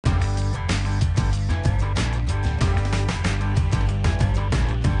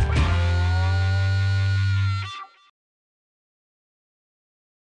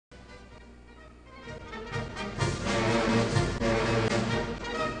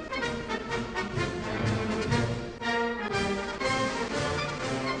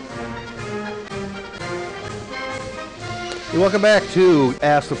Hey, welcome back to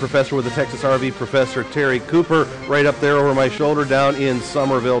Ask the Professor with the Texas RV Professor Terry Cooper, right up there over my shoulder down in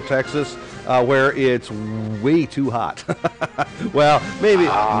Somerville, Texas, where it's way too hot. Well, maybe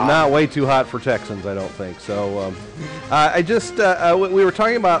not way too hot for Texans, I don't think. So I just, we were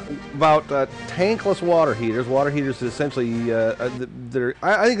talking about tankless water heaters. Water heaters is essentially,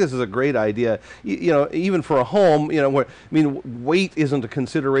 I think this is a great idea. You know, even for a home, you know, where, I mean, weight isn't a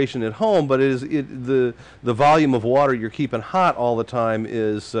consideration at home, but the volume of water you're keeping hot all the time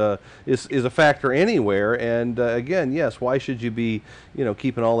is a factor anywhere. And again, yes, why should you be, you know,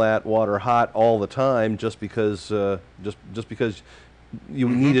 keeping all that water hot all the time just because you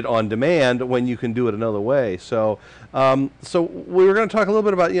need it on demand when you can do it another way? So so we were going to talk a little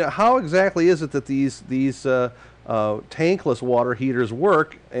bit about, you know, how exactly is it that these tankless water heaters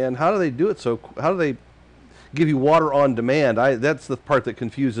work, and how do they do it? So how do they give you water on demand? That's the part that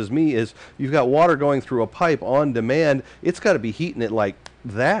confuses me, is you've got water going through a pipe on demand. It's got to be heating it like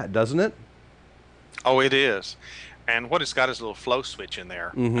that, doesn't it? Oh, it is. And what it's got is a little flow switch in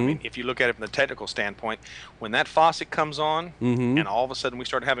there. I mean, if you look at it from the technical standpoint, when that faucet comes on and all of a sudden we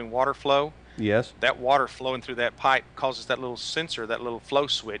start having water flow, yes, that water flowing through that pipe causes that little sensor, that little flow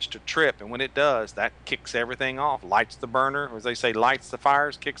switch to trip. And when it does, that kicks everything off, lights the burner, or as they say, lights the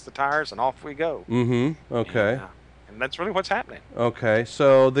fires, kicks the tires, and off we go. Okay. And that's really what's happening. Okay.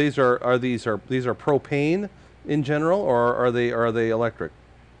 So these are propane in general, or are they electric?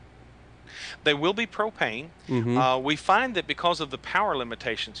 They will be propane. We find that because of the power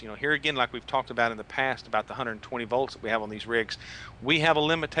limitations, you know, here again, like we've talked about in the past about the 120 volts that we have on these rigs, we have a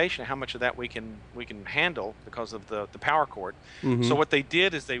limitation how much of that we can handle because of the power cord. So what they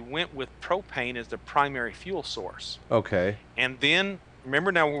did is they went with propane as the primary fuel source. Okay. And then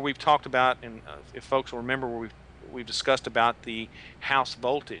remember now where we've talked about, and if folks will remember where we've discussed about the house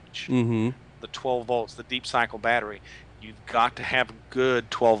voltage, the 12 volts, the deep cycle battery. You've got to have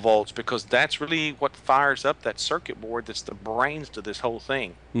good 12 volts because that's really what fires up that circuit board that's the brains to this whole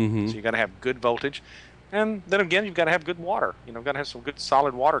thing. So you've got to have good voltage. And then again, you've got to have good water. You know, you've got to have some good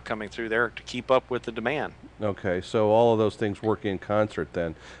solid water coming through there to keep up with the demand. Okay, so all of those things work in concert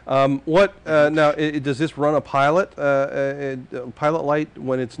then. Now, does this run a pilot light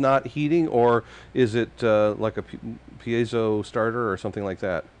when it's not heating, or is it like a piezo starter or something like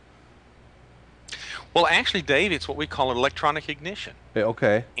that? Well, actually, Dave, it's what we call an electronic ignition.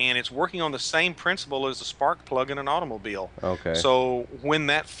 Okay. And it's working on the same principle as a spark plug in an automobile. Okay. So when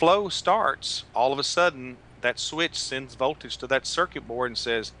that flow starts, all of a sudden, that switch sends voltage to that circuit board and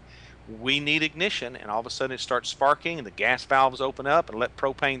says, we need ignition. And all of a sudden, it starts sparking, and the gas valves open up and let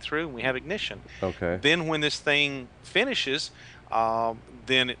propane through, and we have ignition. Okay. Then when this thing finishes,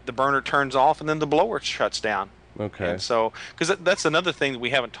 then the burner turns off, and then the blower shuts down. Okay. And so, because that's another thing that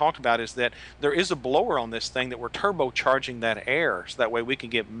we haven't talked about, is that there is a blower on this thing that we're turbocharging that air, so that way we can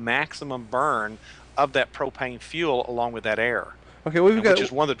get maximum burn of that propane fuel along with that air. Okay, which is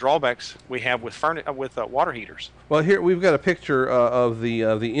one of the drawbacks we have with water heaters. Well, here we've got a picture of the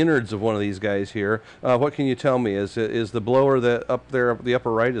innards of one of these guys here. What can you tell me? Is the blower up there, the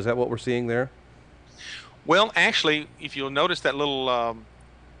upper right? Is that what we're seeing there? Well, actually, if you'll notice that little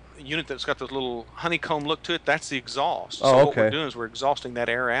unit that's got this little honeycomb look to it, that's the exhaust. So what we're doing is we're exhausting that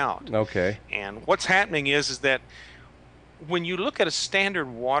air out. Okay. And what's happening is that when you look at a standard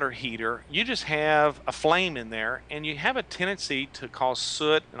water heater, you just have a flame in there, and you have a tendency to cause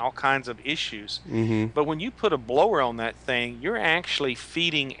soot and all kinds of issues. But when you put a blower on that thing, you're actually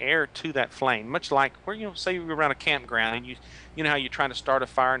feeding air to that flame, much like where, you know, say you're around a campground and you know how you're trying to start a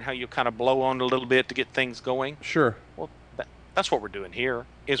fire and how you kind of blow on it a little bit to get things going. Sure. Well, that's what we're doing here,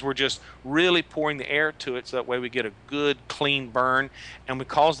 is we're just really pouring the air to it, so that way we get a good clean burn, and we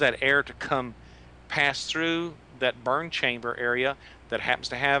cause that air to pass through that burn chamber area that happens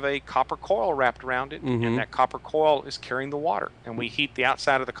to have a copper coil wrapped around it, and that copper coil is carrying the water, and we heat the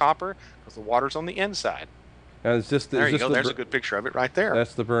outside of the copper because the water's on the inside. Now, there you go. There's a good picture of it right there.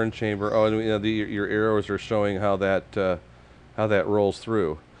 That's the burn chamber. Oh, and you know, your arrows are showing how that rolls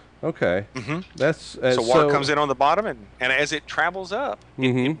through. Okay. That's so water comes in on the bottom, and as it travels up,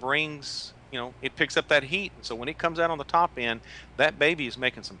 it brings, you know, it picks up that heat. And so when it comes out on the top end, that baby is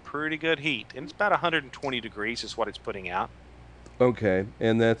making some pretty good heat, and it's about 120 degrees is what it's putting out. Okay,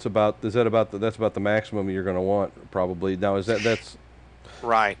 and that's about the maximum you're going to want probably. Now that's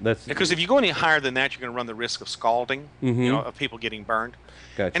right. Because if you go any higher than that, you're going to run the risk of scalding, you know, of people getting burned.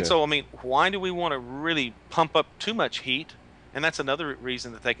 Gotcha. And so, I mean, why do we want to really pump up too much heat? And that's another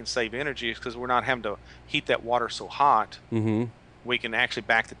reason that they can save energy, is because we're not having to heat that water so hot. we can actually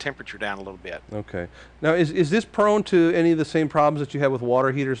back the temperature down a little bit. Okay. Now, is this prone to any of the same problems that you have with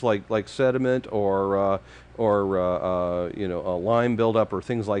water heaters, like sediment or you know, a lime buildup or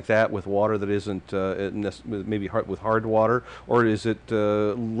things like that with water that isn't maybe with hard water, or is it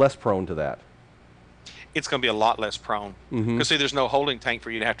less prone to that? It's going to be a lot less prone because see, there's no holding tank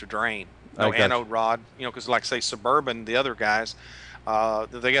for you to have to drain, no anode rod. You know, because like say Suburban, the other guys,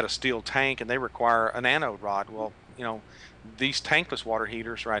 they got a steel tank and they require an anode rod. Well, you know, these tankless water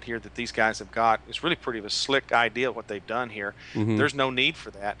heaters right here that these guys have got, it's really pretty of a slick idea what they've done here. There's no need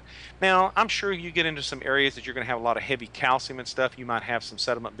for that. Now, I'm sure you get into some areas that you're going to have a lot of heavy calcium and stuff. You might have some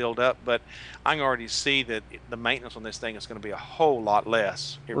sediment build up, but I can already see that the maintenance on this thing is going to be a whole lot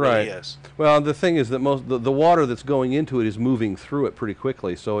less. It really is. Well, the thing is that the water that's going into it is moving through it pretty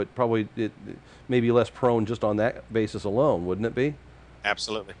quickly, so it may be less prone just on that basis alone, wouldn't it be?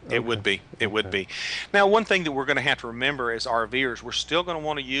 Absolutely. Okay. It would be. It would be. Now, one thing that we're going to have to remember as RVers, we're still going to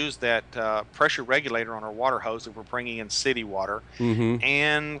want to use that pressure regulator on our water hose if we're bringing in city water.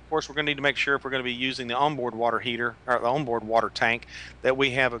 And, of course, we're going to need to make sure if we're going to be using the onboard water heater or the onboard water tank that we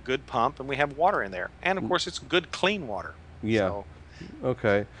have a good pump and we have water in there. And, of course, it's good, clean water. Yeah. So,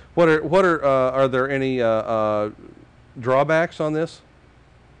 okay. Are there any drawbacks on this?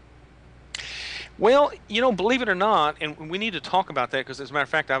 Well, you know, believe it or not, and we need to talk about that because, as a matter of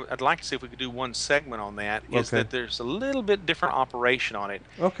fact, I'd like to see if we could do one segment on that, is that there's a little bit different operation on it.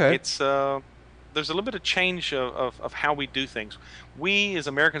 Okay. It's there's a little bit of change of how we do things. We, as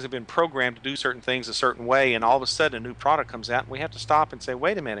Americans, have been programmed to do certain things a certain way, and all of a sudden a new product comes out, and we have to stop and say,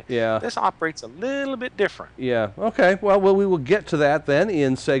 wait a minute, this operates a little bit different. Yeah, okay. Well, we will get to that then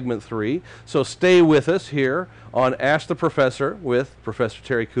in segment 3. So stay with us here on Ask the Professor with Professor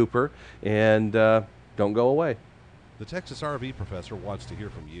Terry Cooper, and don't go away. The Texas RV Professor wants to hear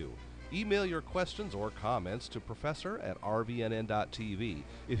from you. Email your questions or comments to professor@rvnn.tv.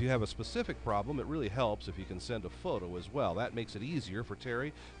 If you have a specific problem, it really helps if you can send a photo as well. That makes it easier for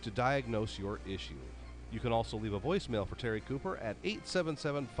Terry to diagnose your issue. You can also leave a voicemail for Terry Cooper at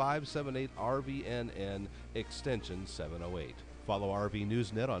 877-578-RVNN extension 708. Follow RV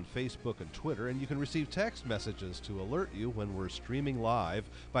Newsnet on Facebook and Twitter, and you can receive text messages to alert you when we're streaming live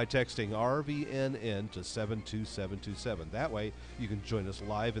by texting RVNN to 72727. That way, you can join us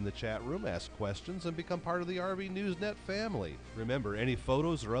live in the chat room, ask questions, and become part of the RV Newsnet family. Remember, any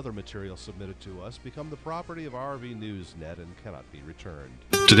photos or other material submitted to us become the property of RV Newsnet and cannot be returned.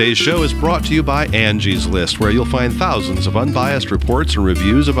 Today's show is brought to you by Angie's List, where you'll find thousands of unbiased reports and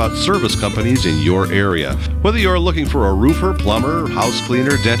reviews about service companies in your area. Whether you're looking for a roofer, plumber, house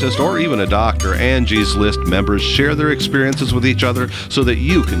cleaner, dentist, or even a doctor, Angie's List members share their experiences with each other so that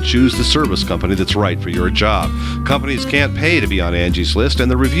you can choose the service company that's right for your job. Companies can't pay to be on Angie's List, and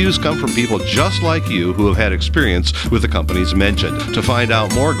the reviews come from people just like you who have had experience with the companies mentioned. To find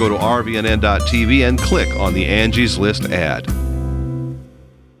out more, go to rvnn.tv and click on the Angie's List ad.